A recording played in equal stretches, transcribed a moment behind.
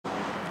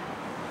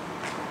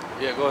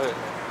Yeah, go ahead.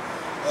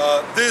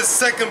 This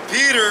 2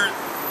 Peter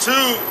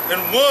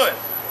 2:1.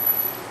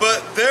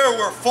 But there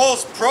were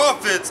false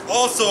prophets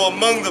also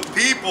among the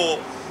people,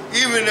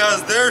 even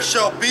as there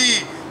shall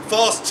be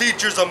false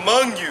teachers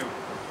among you,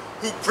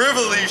 who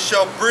privily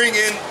shall bring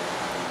in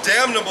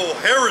damnable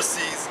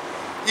heresies,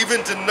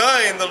 even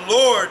denying the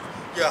Lord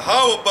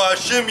Yahweh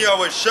Ba'Shem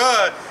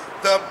Yahushua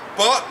that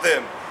bought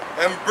them,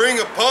 and bring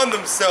upon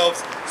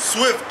themselves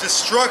swift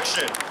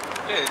destruction.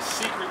 Yeah, it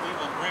secretly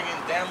will bring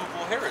in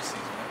damnable heresies,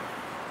 man.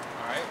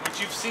 Alright? But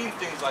you've seen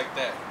things like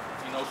that.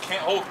 You know,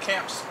 whole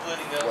camps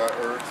splitting up.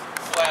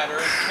 Flat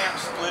Earth,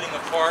 camps splitting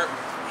apart.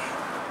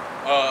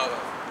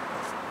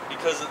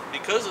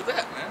 Because of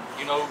that, man.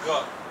 You know, you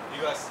got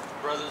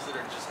brothers that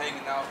are just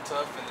hanging out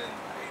tough, and then,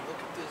 hey, look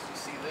at this, you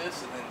see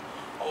this, and then,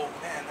 oh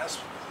man, that's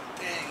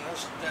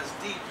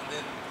deep, and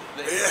then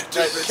that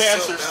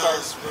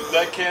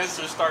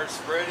cancer starts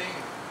spreading.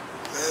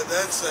 Man,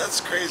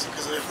 that's crazy,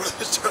 because when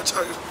they start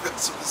talking about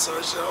some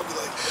bizarre shit, I'll be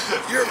like,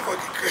 you're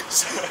fucking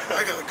crazy.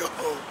 I gotta go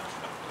home.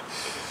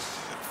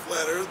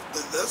 Flat Earth,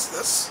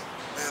 that's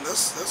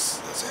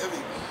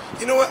heavy.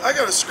 You know what? I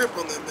got a script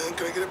on that, man.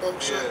 Can I get it, Bible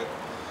Shot? Yeah.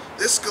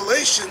 This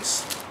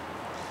Galatians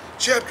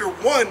chapter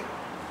 1,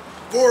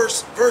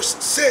 verse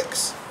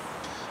 6.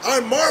 I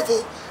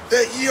marvel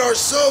that ye are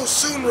so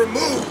soon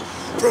removed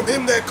from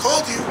him that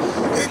called you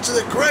into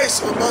the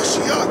grace of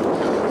Mashiach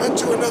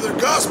unto another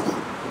gospel,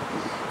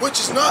 which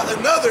is not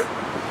another,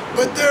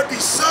 but there be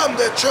some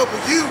that trouble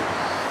you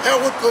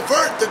and would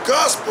pervert the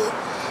gospel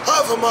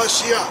of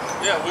Mashiach.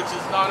 Yeah, which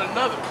is not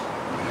another.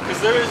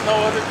 Because there is no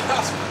other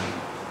gospel.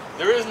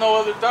 There is no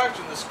other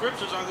doctrine. The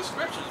scriptures are the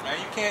scriptures, man.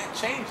 You can't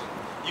change it.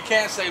 You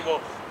can't say,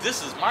 well,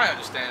 this is my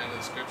understanding of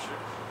the scripture,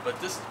 but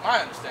this is my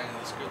understanding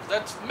of the scripture.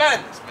 That's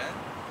madness, man.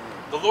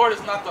 The Lord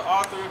is not the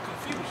author of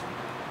confusion.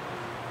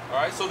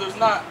 Alright, so there's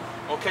not,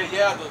 okay,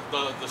 yeah,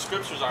 the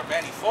scriptures are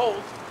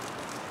manifold,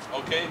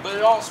 okay, but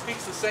it all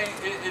speaks the same,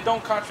 it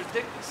don't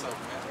contradict itself,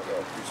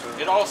 man.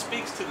 It all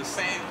speaks to the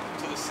same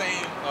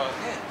end.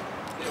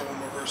 Yeah, one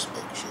more verse,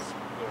 Bible Shot.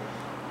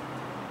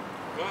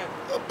 Go ahead.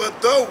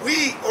 But though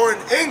we or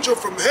an angel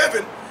from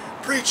heaven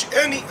preach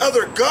any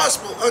other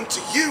gospel unto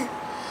you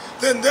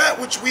than that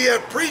which we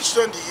have preached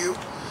unto you,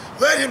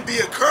 let him be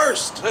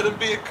accursed. Let him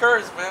be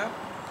accursed, man.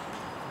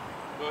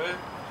 Go ahead.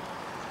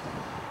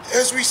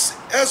 As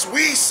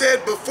we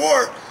said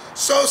before,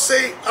 so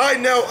say I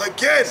now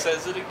again.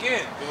 Says it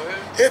again. Go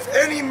ahead. If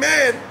any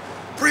man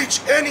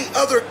preach any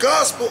other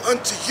gospel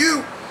unto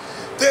you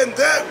than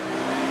that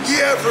ye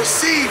have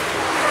received,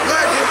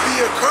 let him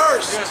be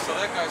accursed. Yes, so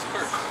that guy's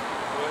cursed.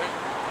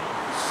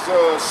 So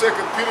 2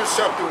 Peter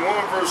chapter 1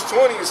 verse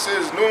 20, it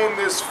says, knowing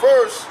this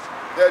first,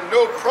 that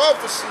no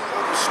prophecy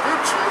of the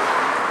scripture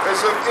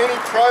is of any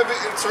private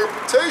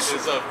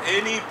interpretation. Is of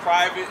any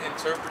private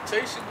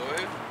interpretation. Go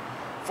ahead.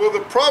 For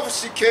the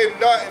prophecy came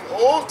not in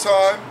old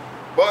time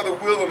by the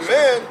will of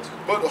man,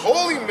 but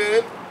holy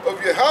men of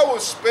Yahweh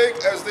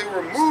spake as they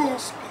were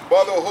moved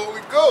by the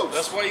Holy Ghost.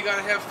 That's why you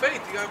gotta have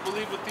faith. You gotta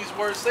believe what these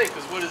words say.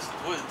 Because what does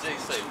Jay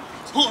say?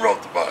 Who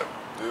wrote the Bible?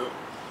 Yeah.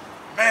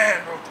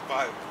 Man wrote the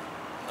Bible.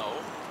 No.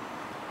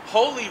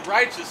 Holy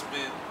righteous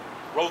men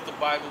wrote the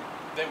Bible.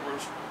 They were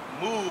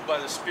moved by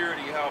the spirit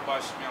of Yahweh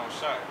Ba'Shem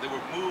Yahushua. They were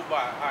moved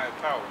by a higher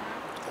power,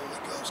 man. Holy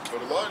Ghost.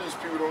 But a lot of these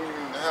people don't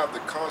even have the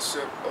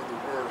concept of the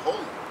word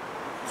holy.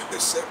 They're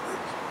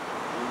separate.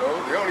 You know,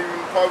 they don't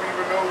even probably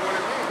even know what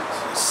it means.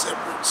 It's a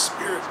separate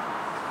spirit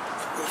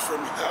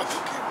from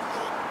Yahweh.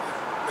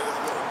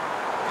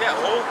 Yeah,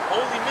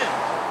 holy men,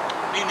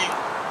 meaning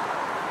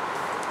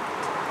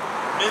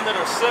men that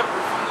are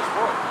separate from this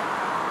world.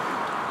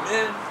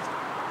 Men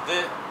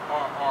that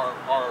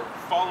are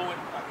following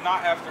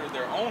not after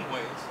their own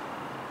ways,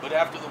 but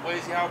after the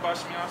ways of Yahweh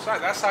Ba'Shem Yahushua.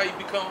 That's how you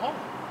become holy.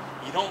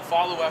 You don't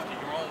follow after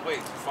your own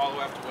ways. You follow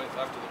after the ways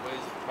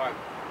of the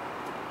Bible.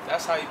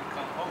 That's how you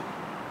become holy.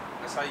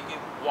 That's how you get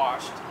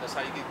washed. That's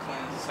how you get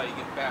cleansed. That's how you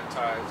get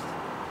baptized.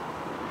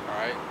 All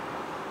right.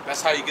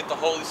 That's how you get the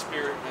Holy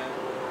Spirit, man.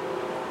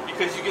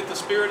 Because you get the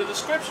spirit of the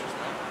scriptures,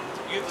 man.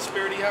 You get the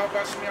spirit of Yahweh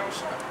Ba'Shem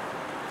Yahushua.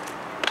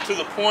 To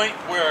the point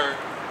where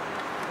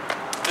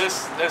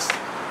that's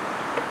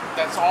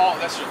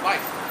your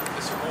life.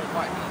 That's your whole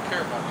life. You don't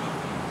care about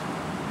anything.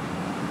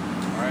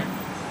 All right.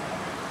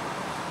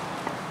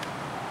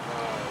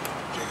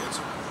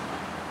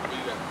 What you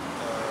got?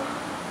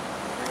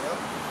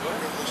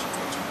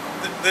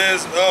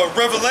 There's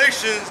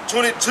Revelation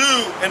 22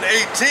 and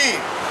 18.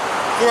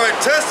 For I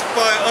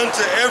testify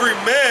unto every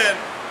man.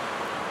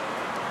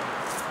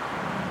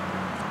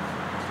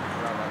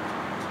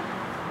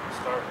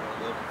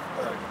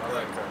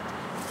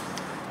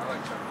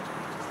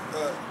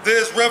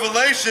 There's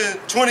Revelation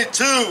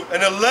 22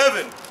 and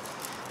 11.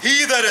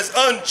 He that is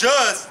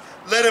unjust,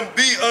 let him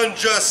be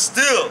unjust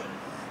still.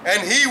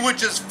 And he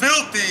which is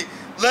filthy,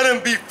 let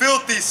him be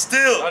filthy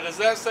still. Now, does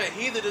that say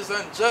he that is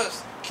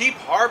unjust, keep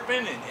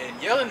harping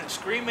and yelling and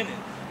screaming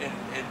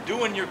and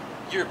doing your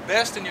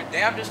best and your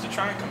damnedest to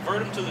try and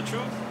convert him to the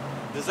truth?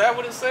 Is that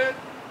what it said?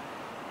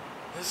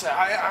 It said,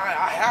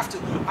 I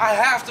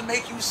have to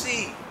make you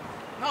see.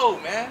 No,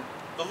 man.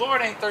 The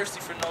Lord ain't thirsty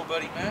for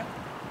nobody, man.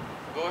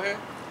 Go ahead.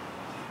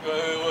 Go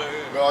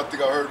ahead. No, I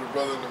think I heard the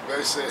brother in the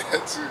bass say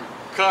that too.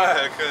 Go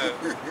ahead.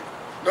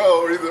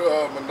 No, or either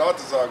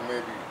Monatazak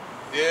maybe.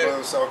 Yeah. Brother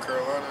in South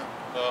Carolina.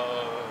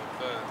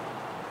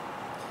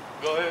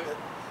 Go ahead.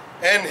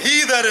 And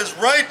he that is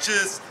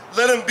righteous,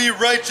 let him be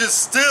righteous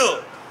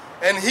still.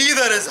 And he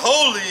that is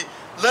holy,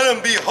 let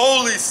him be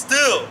holy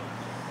still.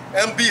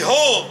 And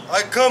behold,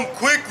 I come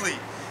quickly,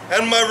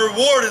 and my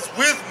reward is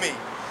with me,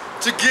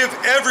 to give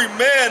every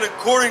man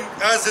according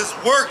as his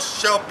works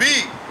shall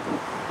be.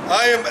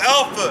 I am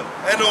Alpha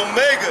and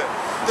Omega,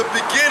 the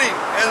beginning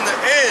and the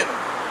end,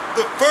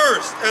 the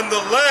first and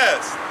the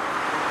last.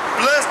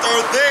 Blessed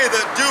are they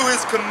that do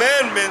his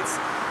commandments,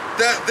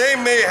 that they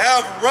may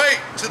have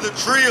right to the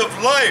tree of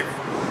life,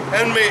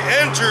 and may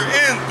enter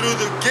in through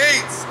the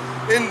gates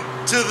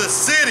into the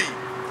city.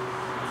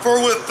 For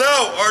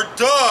without are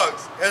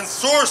dogs, and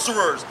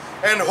sorcerers,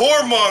 and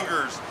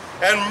whoremongers,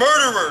 and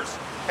murderers,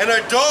 and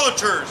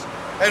idolaters,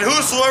 and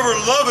whosoever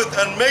loveth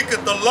and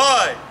maketh a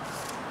lie.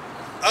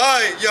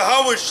 I,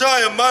 Yahweh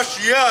Shai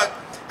Mashiach,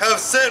 have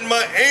sent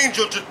my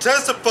angel to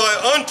testify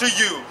unto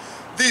you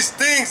these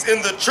things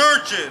in the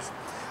churches.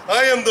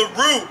 I am the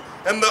root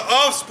and the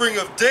offspring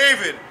of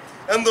David,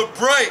 and the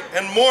bright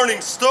and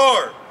morning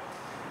star.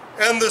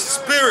 And the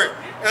Spirit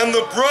and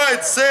the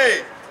bride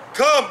say,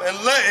 Come, and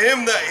let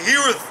him that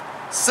heareth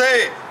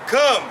say,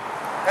 Come,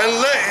 and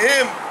let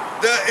him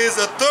that is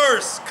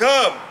athirst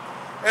come.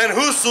 And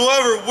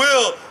whosoever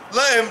will,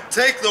 let him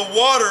take the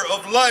water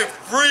of life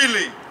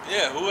freely.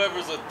 Yeah,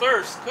 whoever's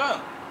athirst,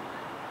 come.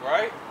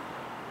 Right?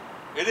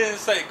 It didn't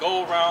say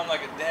go around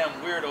like a damn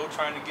weirdo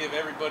trying to give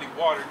everybody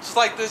water. Just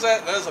like this,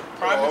 that's a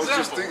prime I was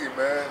example. just thinking,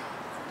 man.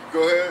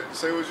 Go ahead,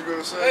 say what you're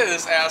gonna say. Hey,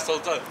 this asshole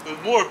thought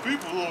there's more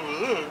people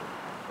over there.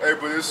 Hey,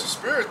 but it's the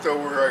spirit though,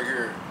 we're right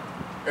here.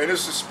 And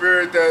it's the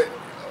spirit that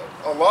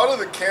a lot of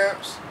the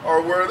camps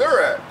are where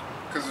they're at.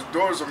 Because the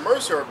doors of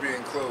mercy are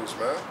being closed,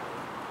 man.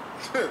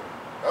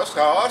 That's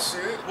how I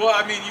see it. Well,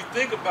 I mean, you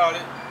think about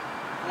it.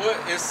 What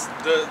is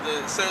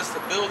it says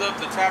to build up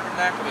the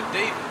tabernacle of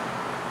David,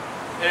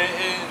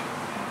 and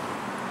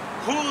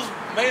who's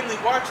mainly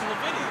watching the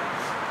videos?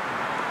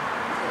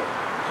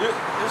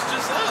 It's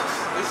just us.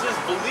 It's just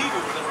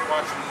believers that are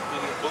watching these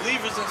videos.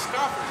 Believers and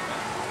scoffers,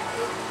 man.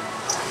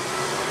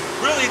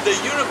 Really, the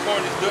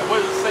unicorn is good. What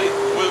does it say?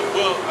 What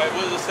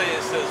does it say?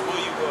 It says,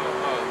 "Will you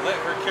let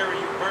her carry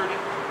your burden?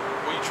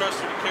 Will you trust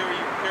her to carry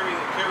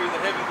the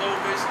heavy load?"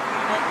 Basically,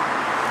 you know.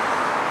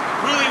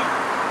 Really,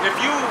 if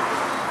you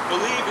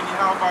believe in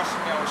Yahweh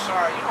Shem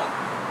Yahushua,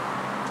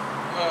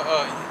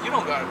 you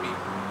don't gotta be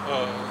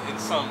in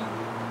some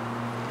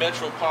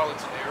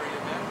metropolitan area,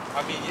 man.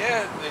 I mean,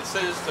 yeah, it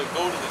says to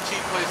go to the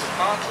cheap place of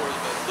concourse,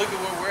 but look at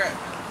where we're at.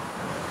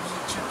 It's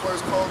a cheap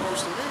place called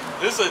goes to me.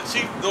 This is a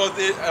cheap.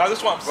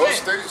 That's what I'm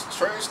saying.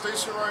 Train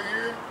station right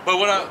here. But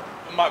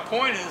my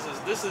point is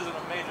this isn't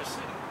a major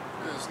city.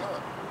 Yeah, it's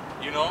not.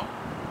 You know.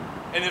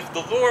 And if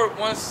the Lord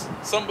wants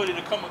somebody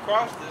to come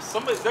across this,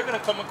 they're gonna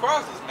come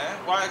across this, man.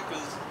 Why?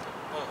 Because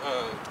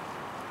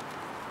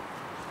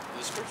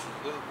the scriptures.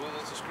 What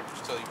does the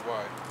scriptures tell you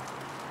why?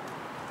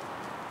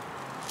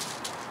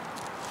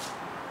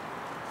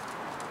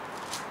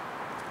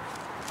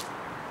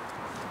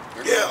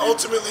 Yeah,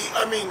 ultimately,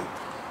 I mean,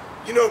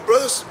 you know,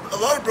 brothers. A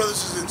lot of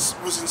brothers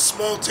was in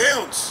small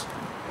towns.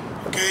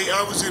 Okay,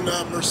 I was in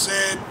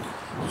Merced.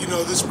 You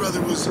know, this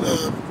brother was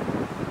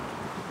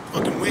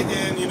fucking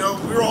Whitman. You know,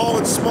 we were all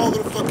in small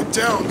little fucking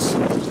towns.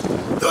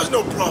 There was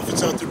no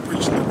prophets out there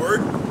preaching the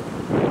word.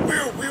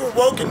 We were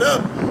woken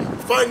up,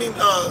 finding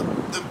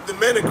the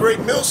men of Great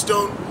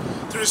Millstone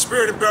through the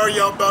spirit of Bar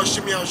Yahweh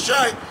Shem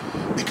Yahushai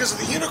because of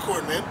the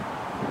unicorn, man.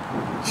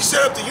 He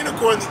set up the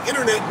unicorn, the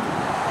internet,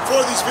 for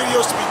these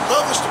videos to be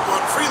published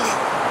upon freely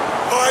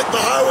by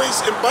the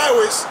highways and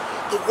byways,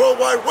 the World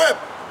Wide Web,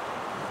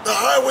 the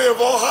highway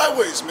of all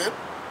highways, man.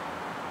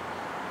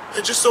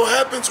 It just so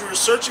happens we were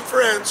searching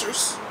for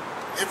answers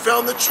and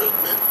found the truth,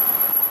 man.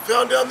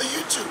 Found down the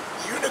YouTube,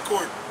 the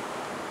unicorn.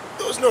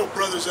 There was no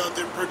brothers out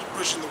there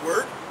pushing the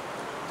word.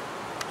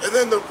 And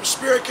then the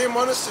spirit came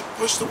on us to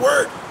push the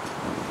word,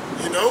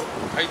 you know?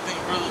 How you think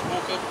brothers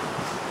woke up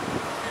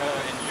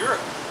in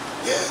Europe?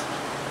 Yeah.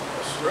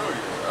 Australia,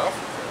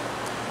 Africa.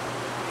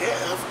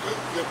 Yeah, Africa.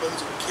 You got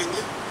brothers in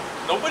Kenya.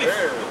 Nobody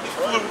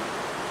flew.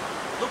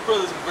 No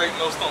brothers in Great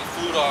Millstone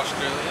flew to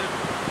Australia.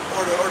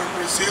 Or to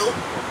Brazil.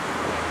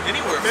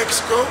 Anywhere.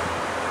 Mexico.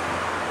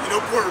 You know,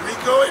 Puerto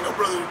Rico. Ain't no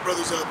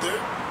brothers out there.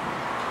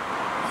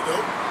 You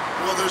know?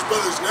 Well, there's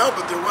brothers now,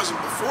 but there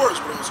wasn't before, is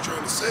what I was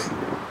trying to say.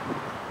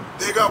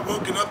 They got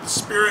woken up, the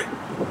spirit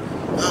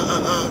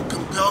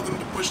compelled them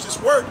to push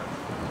this word.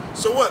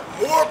 So what?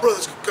 More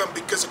brothers could come,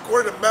 because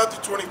according to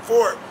Matthew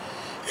 24,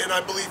 and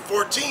I believe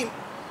 14,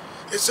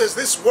 it says,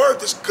 this word,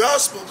 this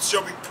gospel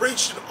shall be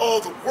preached in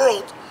all the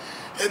world,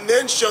 and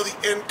then shall the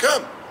end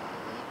come.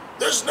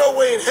 There's no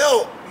way in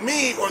hell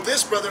me or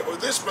this brother or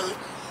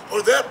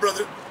that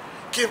brother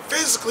can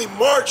physically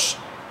march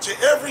to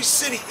every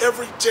city,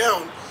 every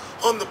town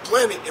on the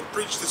planet and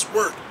preach this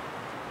word.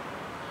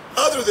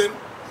 Other than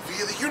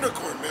via the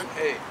unicorn, man.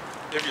 Hey,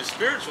 if you're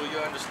spiritual, you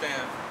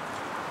understand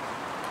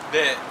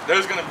that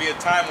there's going to be a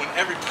time when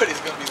everybody's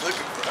going to be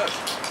looking for us.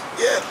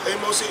 Yeah,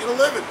 Amos 8 and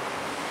 11.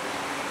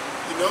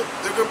 You know,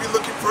 they're going to be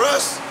looking for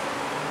us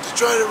to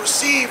try to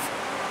receive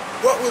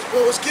what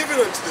was given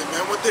unto them,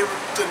 man, what they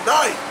were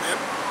denied, man.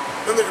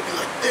 Then they're going to be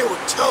like, they were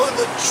telling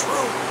the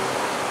truth.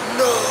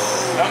 No.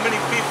 How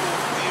many people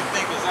do you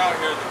think is out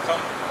here that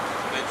come,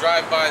 they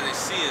drive by, they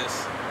see us,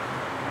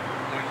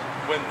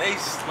 when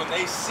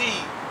they see,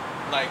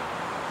 like,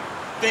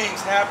 things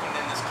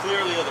happening as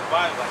clearly of the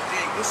Bible, like,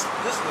 dang, this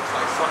looks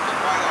like something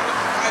right out of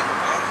the Bible,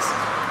 man. This is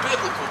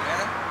biblical,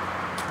 man.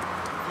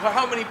 Well,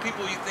 how many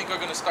people you think are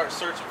going to start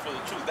searching for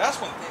the truth? That's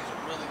when things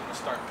are really going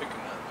to start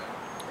picking up, man.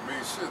 I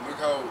mean, shit,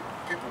 look how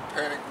people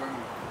panic when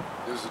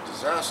there's a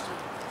disaster.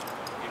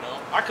 You know,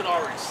 I could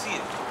already see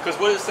it. Because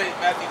what does it say in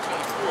Matthew 24?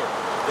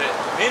 That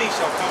many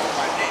shall come in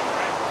my name,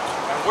 right?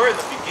 And we're in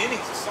the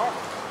beginnings of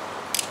sorrow.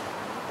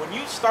 When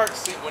you start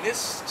seeing, when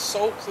it's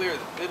so clear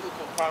that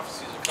biblical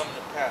prophecies are coming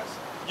to pass,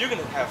 you're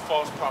going to have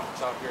false prophets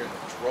out here in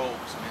the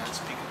droves, man,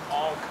 speaking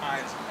all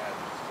kinds of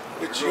madness.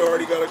 Which you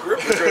already got a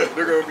grip of.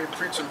 They're going to be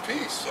preaching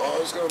peace. Oh,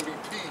 it's going to be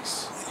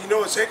peace. You know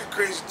what's heckin'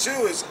 crazy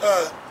too is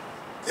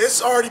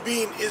it's already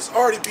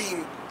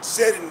being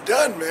said and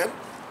done, man.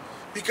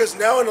 Because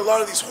now in a lot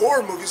of these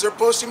horror movies, they're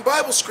posting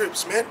Bible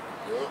scripts, man.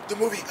 Yep. The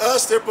movie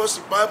Us, they're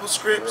posting Bible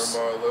scripts.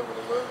 Jeremiah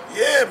 11:11.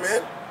 Yeah,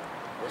 man.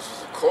 This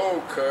is a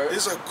cold cut.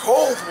 It's a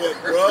cold one,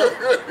 bro.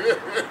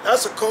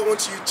 That's a cold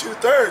one to you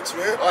 2/3,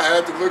 man. I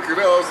had to look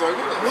it up. I was like,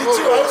 Me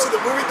too. I was in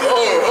the movie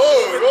theater.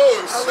 Oh,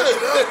 I looked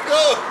it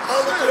up. I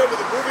looked it up at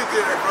the movie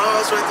theater, bro.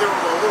 I was right there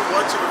with my woman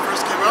watching it when it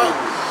first came out.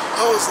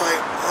 I was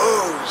like,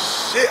 oh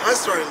shit. I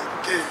started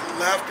getting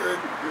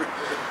laughter.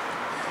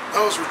 I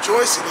was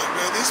rejoicing, like,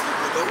 man, these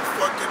people don't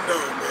fucking know,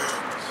 man.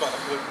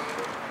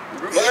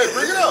 Hey,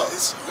 bring it out.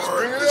 It's Just hard.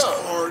 bring it It's out.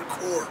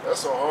 hardcore.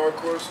 That's a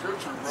hardcore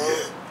scripture, bro.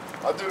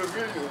 Yeah. I did a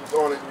video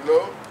on it, you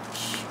know.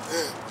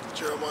 Yeah.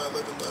 Jeremiah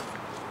 11:11.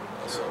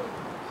 So,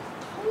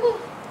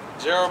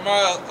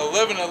 Jeremiah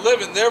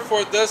 11:11.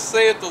 Therefore thus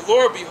saith the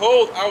Lord,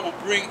 behold, I will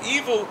bring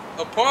evil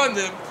upon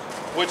them,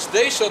 which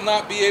they shall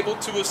not be able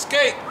to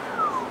escape.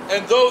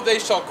 And though they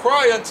shall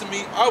cry unto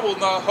me, I will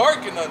not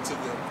hearken unto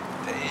them.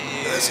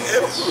 That's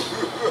heavy.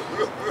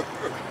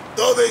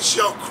 Though they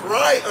shall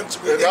cry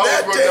unto me. and In that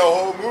that was what day, the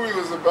whole movie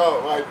was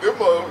about. Like, them,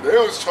 they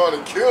was trying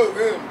to kill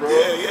them, bro.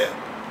 yeah.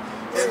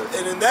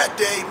 And in that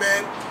day,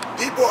 man,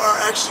 people are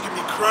actually going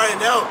to be crying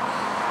out,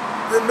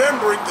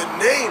 remembering the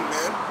name,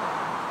 man.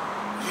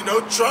 You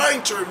know,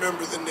 trying to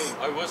remember the name.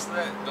 Like, what's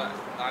that?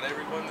 Not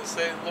everyone that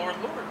say Lord,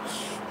 Lord.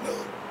 No.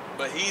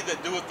 But he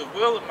that doeth the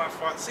will of my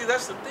Father. See,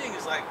 that's the thing.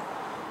 It's like,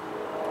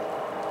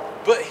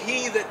 but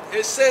he that,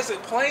 it says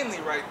it plainly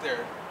right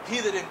there. He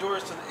that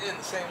endures to the end,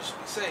 the same shall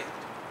be saved.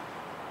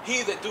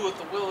 He that doeth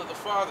the will of the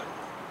Father,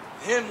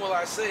 him will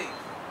I save.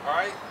 All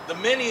right? The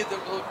many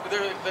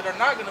that are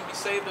not going to be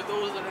saved are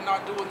those that are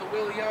not doing the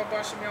will of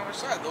Yahweh Shem Yahweh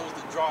Shai. Those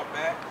that draw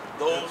back.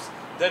 Those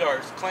that are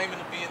claiming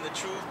to be in the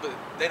truth, but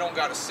they don't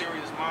got a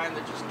serious mind.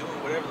 They're just doing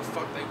whatever the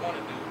fuck they want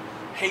to do.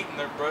 Hating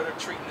their brother,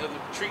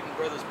 treating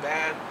brothers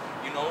bad,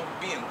 you know,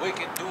 being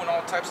wicked, doing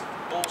all types of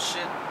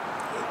bullshit.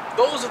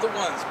 Those are the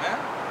ones, man.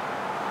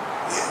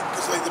 Yeah,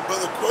 because like the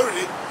brother quoted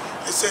it,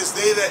 it says,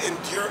 they that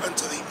endure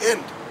unto the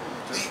end.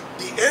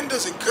 The end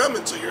doesn't come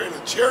until you're in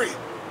a chariot.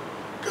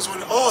 Because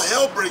when all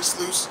hell breaks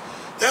loose,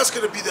 that's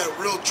going to be that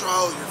real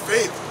trial of your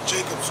faith,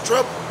 Jacob's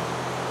trouble.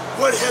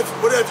 What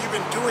have you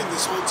been doing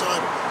this whole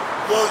time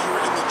while you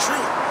were in the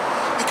truth?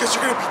 Because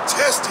you're going to be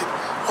tested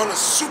on a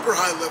super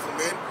high level,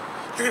 man.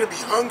 You're going to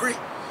be hungry.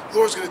 The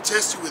Lord's going to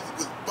test you with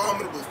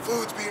abominable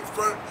foods being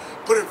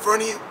put in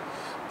front of you.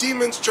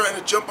 Demons trying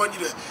to jump on you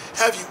to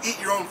have you eat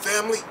your own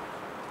family.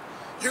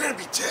 You're going to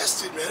be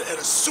tested, man, at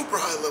a super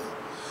high level.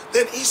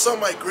 Then Esau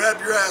might grab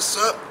your ass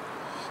up,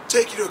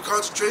 take you to a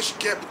concentration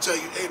camp and tell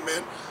you, hey,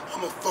 man,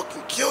 I'm going to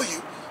fucking kill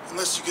you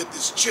unless you get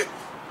this chick.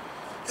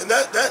 And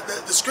that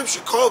the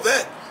scripture called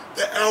that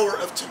the hour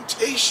of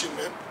temptation,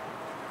 man.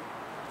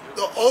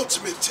 The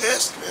ultimate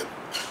test, man.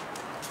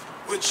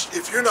 Which,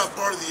 if you're not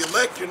part of the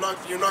elect, you're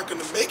not going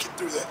to make it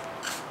through that.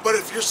 But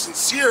if you're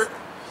sincere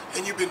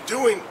and you've been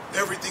doing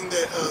everything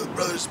that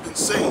brothers have been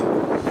saying,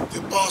 the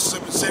apostles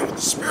have been saying, what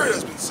the Spirit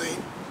has been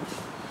saying,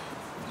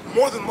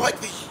 more than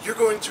likely you're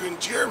going to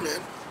endure, man,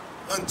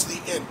 unto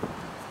the end.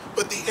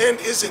 But the end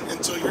isn't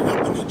until you're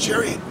up in a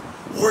chariot,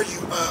 or you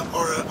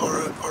are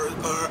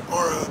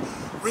a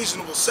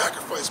reasonable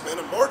sacrifice, man,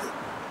 a martyr,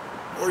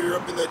 or you're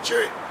up in that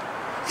chariot.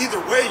 Either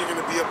way, you're going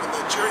to be up in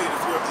that chariot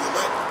if you're of the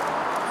elect.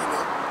 You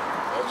know.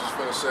 I was just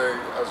going to say,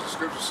 as the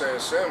scripture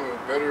saying, Samuel,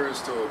 better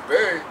is to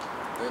obey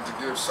than to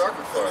give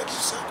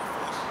sacrifice.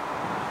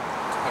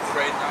 I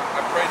pray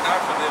not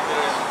for them that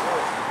are in the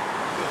world.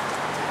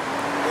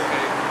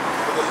 Okay.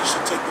 But you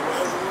should take them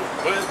out of the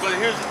world. But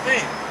here's the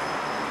thing.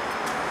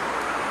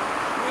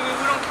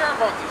 We don't care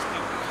about these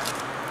people, man.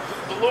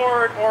 The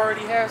Lord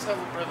already has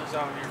hella brothers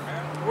out here,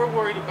 man. We're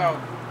worried about,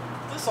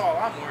 this is all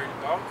I'm worried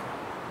about.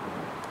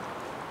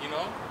 You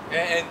know,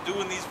 and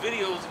doing these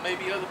videos, and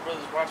maybe other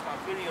brothers watch my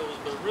videos,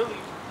 but really,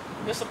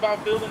 it's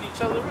about building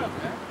each other up,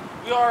 man.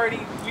 We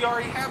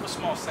already have a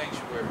small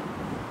sanctuary.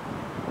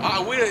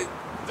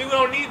 We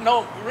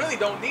really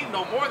don't need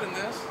no more than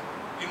this,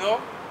 you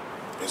know.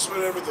 It's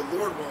whatever the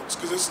Lord wants,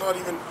 because it's not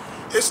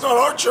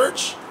our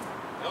church.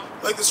 No.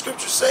 Like the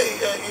scriptures say,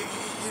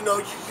 you know,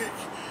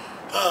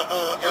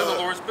 You're the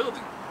Lord's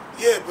building.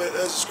 yeah, but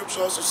as the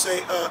scriptures also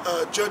say,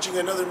 judging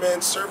another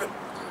man's servant.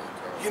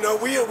 You know,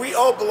 we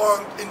all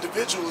belong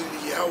individually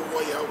to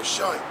Yahweh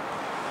Shai.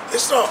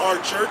 It's not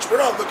our church. We're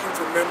not looking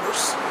for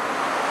members.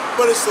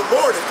 But it's the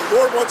Lord. If the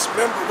Lord wants a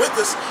member with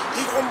us,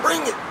 He gonna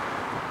bring it.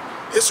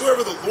 It's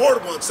whoever the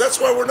Lord wants. That's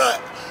why we're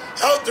not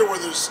out there where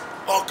there's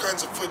all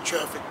kinds of foot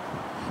traffic.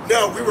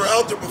 Now, we were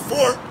out there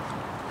before.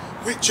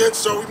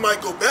 Chances are we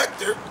might go back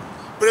there.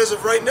 But as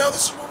of right now,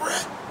 this is where we're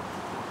at.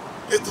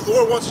 If the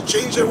Lord wants to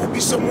change that, we'll be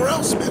somewhere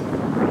else, man.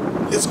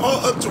 It's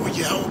all up to what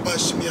Yahweh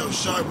B'Shem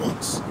Yahushai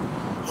wants.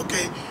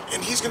 Okay?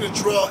 And He's going to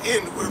draw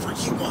in whoever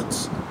He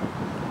wants.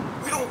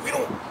 We don't,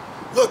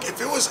 look, if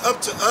it was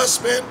up to us,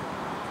 man,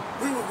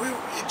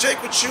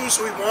 Jake would choose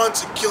who he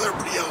wants and kill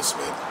everybody else,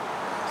 man.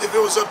 If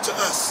it was up to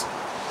us.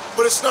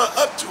 But it's not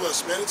up to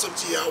us, man. It's up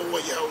to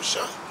Yahweh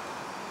Yahushai.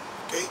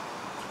 Okay?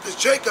 Because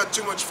Jake got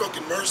too much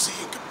fucking mercy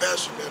and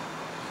compassion, man.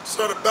 It's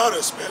not about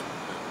us, man.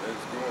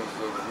 It's going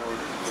so the Lord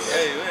is.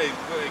 Hey,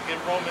 get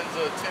Romans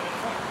 10 and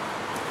 1.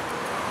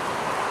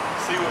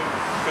 See what,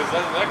 because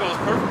that goes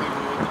perfectly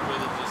with what the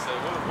brother just said.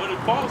 What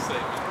did Paul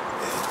say, man?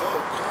 Yeah, oh,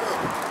 come on.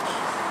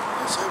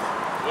 That's heavy.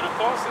 What did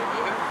Paul say?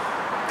 Go ahead.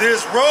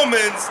 This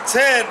Romans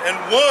 10 and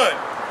 1.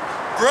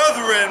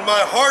 Brethren, my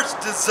heart's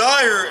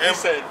desire He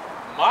said,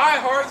 my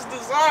heart's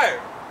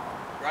desire.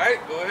 Right?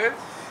 Go ahead.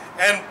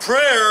 and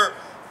prayer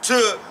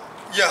to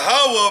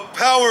Yahweh,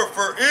 power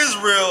for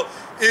Israel,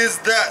 is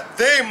that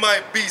they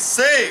might be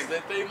saved.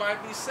 That they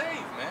might be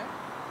saved, man.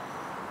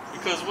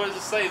 Because what does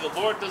it say? The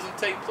Lord doesn't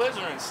take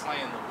pleasure in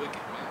slaying the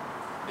wicked, man.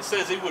 It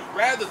says He would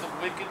rather the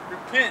wicked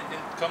repent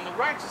and come to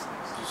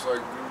righteousness. Just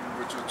like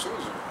with your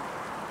children.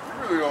 You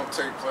really don't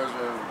take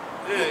pleasure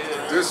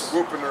in this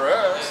whooping their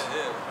ass.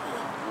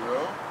 You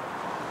know?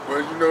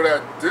 But you know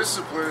that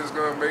discipline is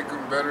going to make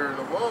them better in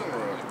the long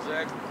run.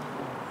 Exactly.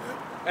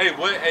 Hey,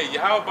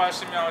 Yahweh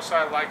B'Shem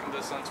Yahushai likened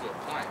us unto a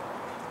plant.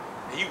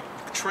 He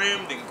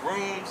trimmed and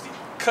grooms. He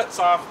cuts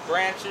off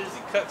branches.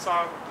 He cuts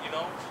off,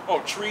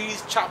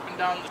 trees, chopping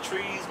down the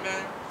trees,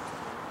 man.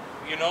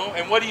 You know,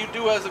 and what do you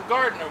do as a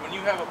gardener when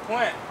you have a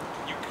plant?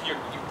 You're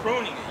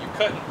pruning it. You're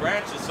cutting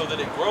branches so that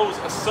it grows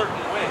a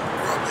certain way.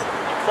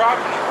 You're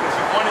cropping it because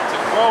you want it to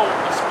grow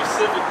a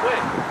specific way.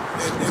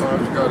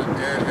 Sometimes you got a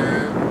dead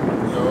head,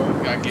 you know.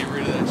 You gotta get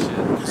rid of that shit.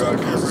 You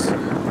gotta get rid of it.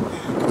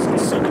 Yeah, because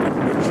it's sucking up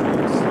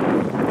nutrients.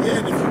 Yeah,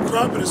 and if you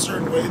crop it a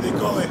certain way, they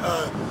call it, I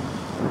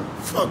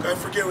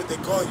forget what they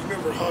call it. You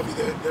remember Javi,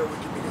 that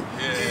wicked nigga?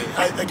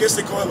 Yeah. I guess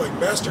they call it like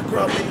master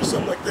cropping or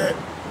something like that.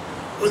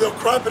 Where they'll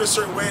crop it a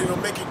certain way and it'll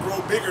make it grow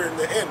bigger in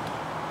the end.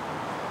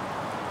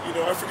 You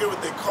know, I forget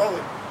what they call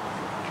it.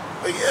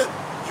 But yeah,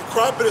 you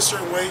crop it a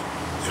certain way,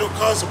 it'll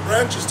cause the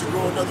branches to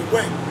grow another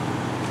way.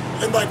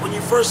 And like when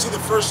you first see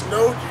the first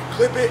node, you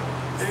clip it,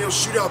 and it'll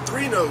shoot out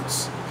 3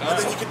 nodes. And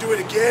then you can do it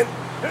again,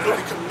 it'll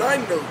become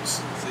 9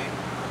 nodes. See?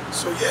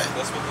 So yeah.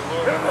 That's what the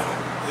Lord does.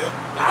 Yeah.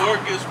 The Lord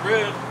gets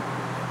rid.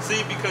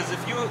 See, because if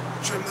you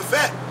Trim the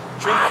fat.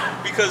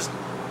 because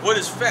what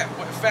is fat?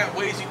 What fat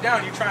weighs you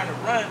down? You're trying to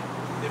run.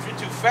 If you're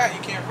too fat,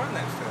 you can't run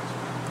that fast.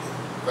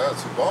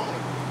 That's abominable.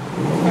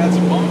 Fat's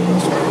a bone.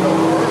 That's why you got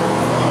to work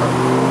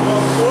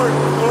Well,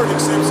 the Lord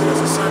accepts it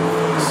as a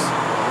sacrifice.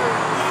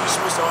 hard. You're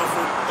supposed to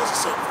offer it as a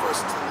sacrifice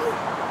to the Lord.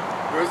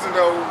 But isn't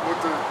that what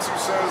the 2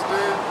 sons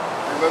did?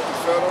 They left the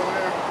fat on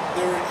there?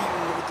 They were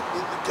eating with the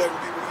blood, having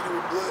people eating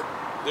with blood.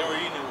 They were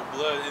eating it with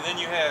blood, and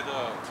then you had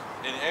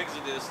in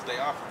Exodus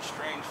they offered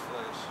strange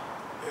flesh.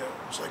 Yeah,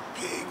 it's like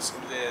pigs.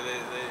 And They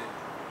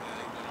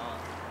went on.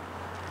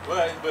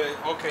 But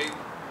okay.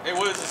 Hey,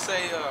 what does it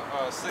say?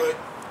 but it's like,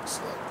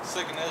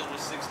 Second Ezra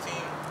 16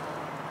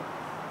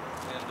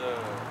 and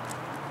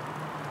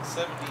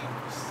 70,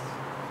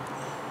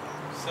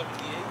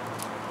 78,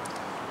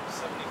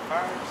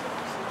 75,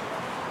 76.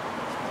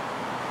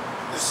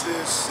 this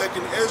is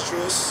 2nd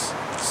Esdras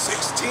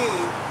 16.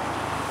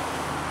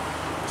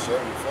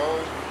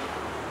 75?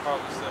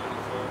 Probably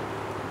 74.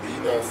 Be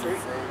not afraid,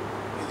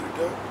 neither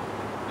don't.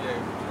 Yeah,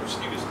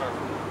 you can start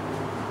from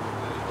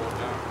then go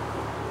down.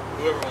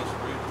 Whoever wants to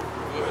read.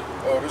 Go ahead.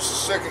 Oh, this is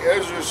 2nd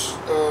Ezra,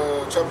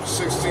 chapter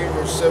 16,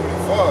 verse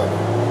 75.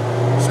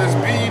 It says,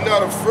 Be ye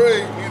not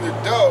afraid, neither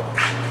doubt,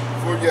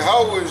 for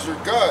Yahweh is your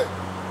God,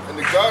 and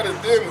the God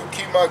of them who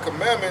keep my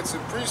commandments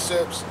and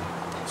precepts,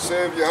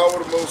 saith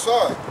Yahweh the Most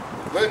High.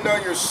 Let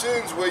not your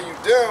sins weigh you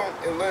down,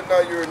 and let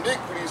not your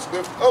iniquities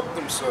lift up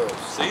themselves.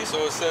 See,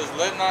 so it says,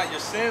 let not your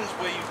sins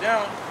weigh you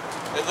down,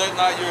 and let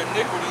not your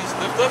iniquities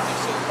lift up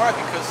themselves. Why?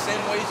 Because sin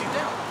weighs you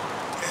down.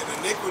 And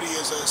iniquity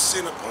is a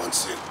sin upon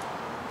sin.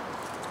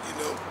 You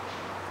know?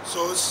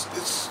 So it's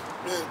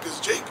man, because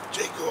Jake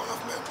go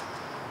off, man.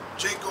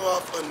 Jake go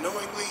off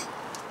unknowingly,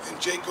 and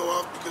Jake go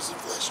off because of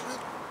flesh, man.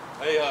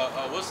 Hey,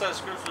 what's that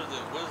scripture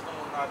that wisdom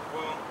will not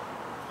dwell?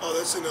 Oh,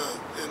 that's in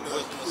Wisdom of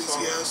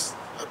Ecclesiastes.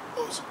 I'll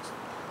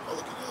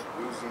look it up.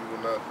 Wisdom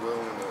will not dwell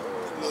in the.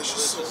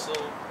 Malicious soul.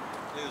 soul.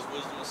 It is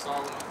wisdom of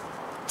Solomon.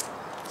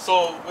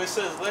 So it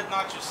says, "Let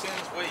not your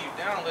sins weigh you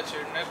down. Let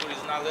your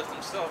iniquities not lift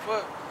themselves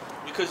up."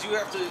 Because you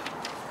have to.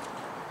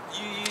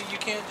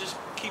 You can't just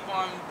keep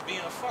on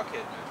being a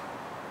fuckhead, man.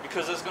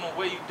 Because it's gonna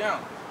weigh you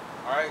down.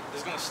 All right,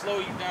 it's gonna slow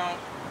you down.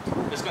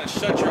 It's gonna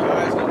shut your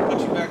eyes. Gonna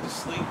put you back to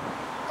sleep.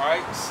 All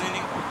right,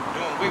 sinning,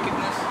 doing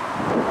wickedness.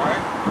 All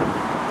right.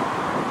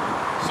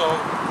 So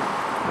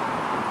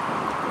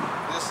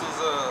this is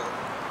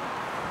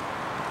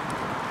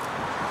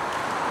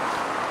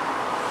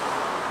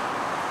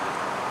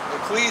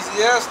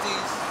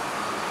Ecclesiastes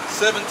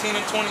 17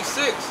 and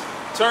 26.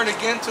 Turn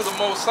again to the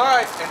Most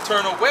High and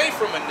turn away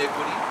from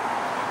iniquity,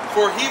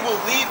 for He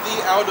will lead thee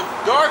out of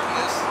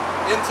darkness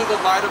into the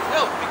light of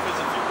health. Because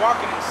if you're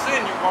walking in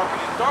sin, you're walking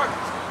in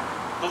darkness.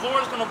 The Lord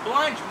is going to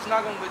blind you. He's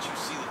not going to let you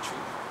see the truth.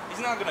 He's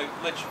not going to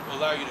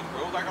allow you to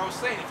grow. Like I was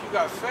saying, if you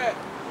got fat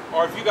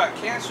or if you got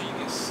cancer, you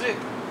get sick.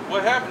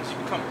 What happens? You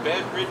become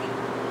bedridden.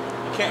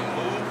 You can't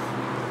move.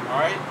 All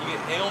right? You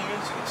get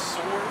ailments. You get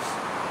sores.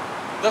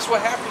 That's what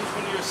happens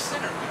when you're a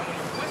sinner, man. When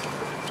you're wicked.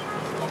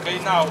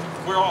 Okay, now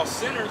we're all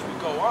sinners. We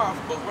go off,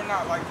 but we're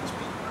not like these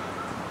people.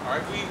 All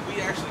right?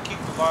 We actually keep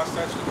the law,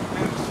 statutes, and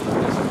commandments to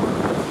the best of our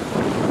ability.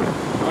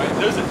 All right?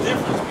 There's a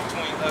difference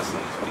between us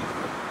and these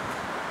people.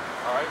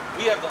 All right?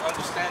 We have the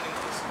understanding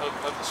of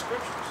the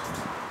scriptures.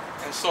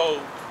 And so,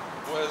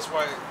 well, that's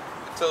why it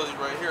tells you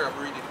right here. I'll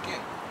read it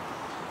again.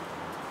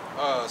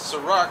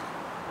 Sirach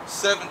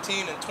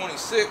 17 and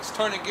 26.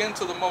 Turn again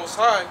to the Most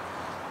High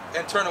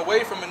and turn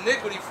away from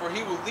iniquity, for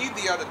He will lead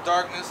thee out of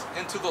darkness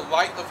into the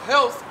light of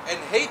health, and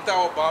hate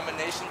thou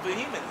abomination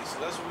vehemently. So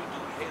that's what we do.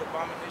 We hate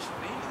abomination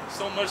vehemently.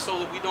 So much so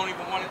that we don't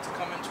even want it to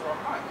come into our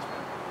minds,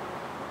 man.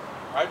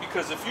 All right?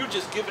 Because if you're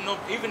just giving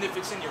over, even if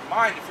it's in your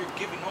mind, if you're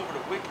giving over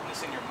to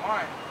wickedness in your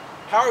mind,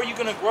 how are you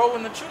going to grow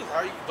in the truth?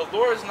 The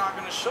Lord is not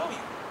going to show you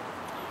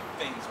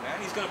things, man.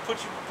 He's going to put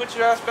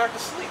your ass back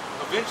to sleep.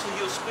 Eventually,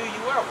 He'll spew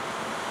you out,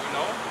 you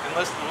know?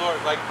 Unless the Lord,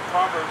 like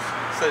Proverbs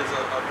says,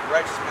 a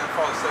righteous man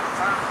falls 7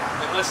 times.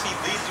 Unless He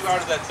leads you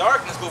out of that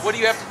darkness. But what do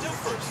you have to do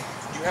first?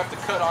 You have to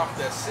cut off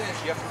that sin.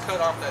 You have to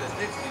cut off that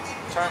iniquity.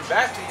 Turn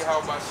back to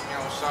Yahweh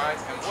Shai,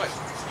 and what?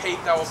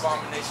 Hate thou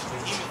abomination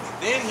vehemently.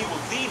 Then He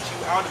will lead you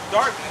out of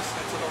darkness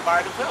into the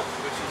light of health,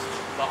 which is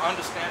the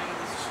understanding of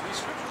these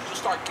scriptures. You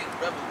start getting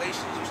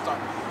revelations.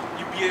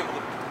 You be able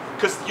to,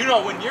 because you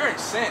know when you're in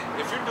sin,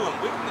 if you're doing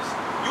wickedness,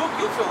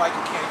 you feel like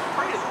you can't even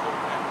pray to the Lord,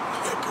 man.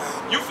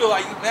 You feel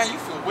like, man, you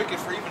feel wicked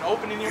for even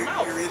opening your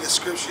mouth. You read the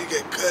scripture, you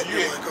get cut.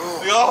 You're like,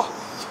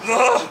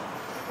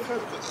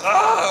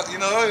 you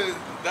know,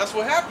 that's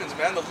what happens,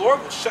 man. The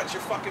Lord will shut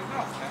your fucking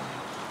mouth, man.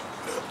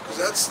 Because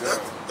that's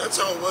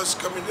how it was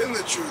coming in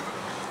the truth.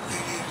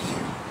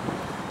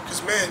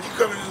 Because man, you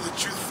come into the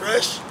truth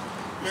fresh,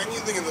 man, you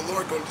thinking the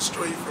Lord gonna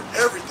destroy you from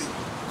everything,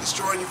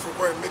 destroying you for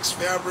wearing mixed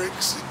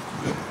fabrics.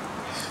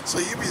 So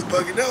you be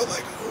bugging out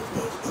like, oh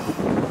no.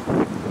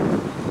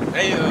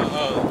 Hey,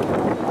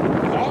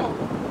 Paul,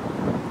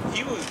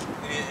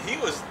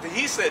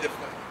 he said,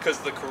 because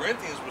the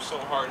Corinthians were so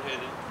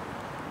hard-headed,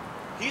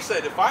 he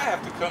said, if I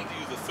have to come to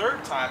you the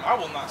 3rd time, I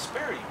will not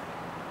spare you.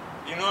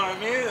 You know what I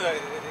mean?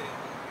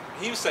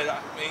 He said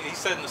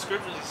in the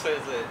scriptures, he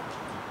says that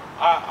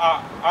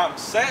I'm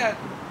sad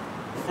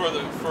for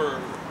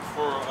rebuking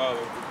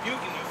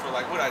you for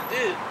like what I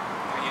did,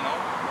 you know,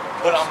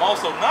 but I'm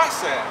also not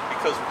sad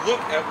because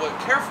look at what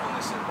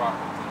carefulness it brought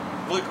with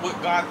them. Look what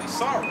godly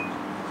sorrow.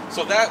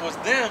 So that was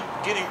them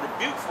getting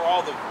rebuked for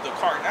all the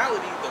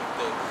carnality, the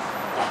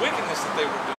wickedness that they were doing.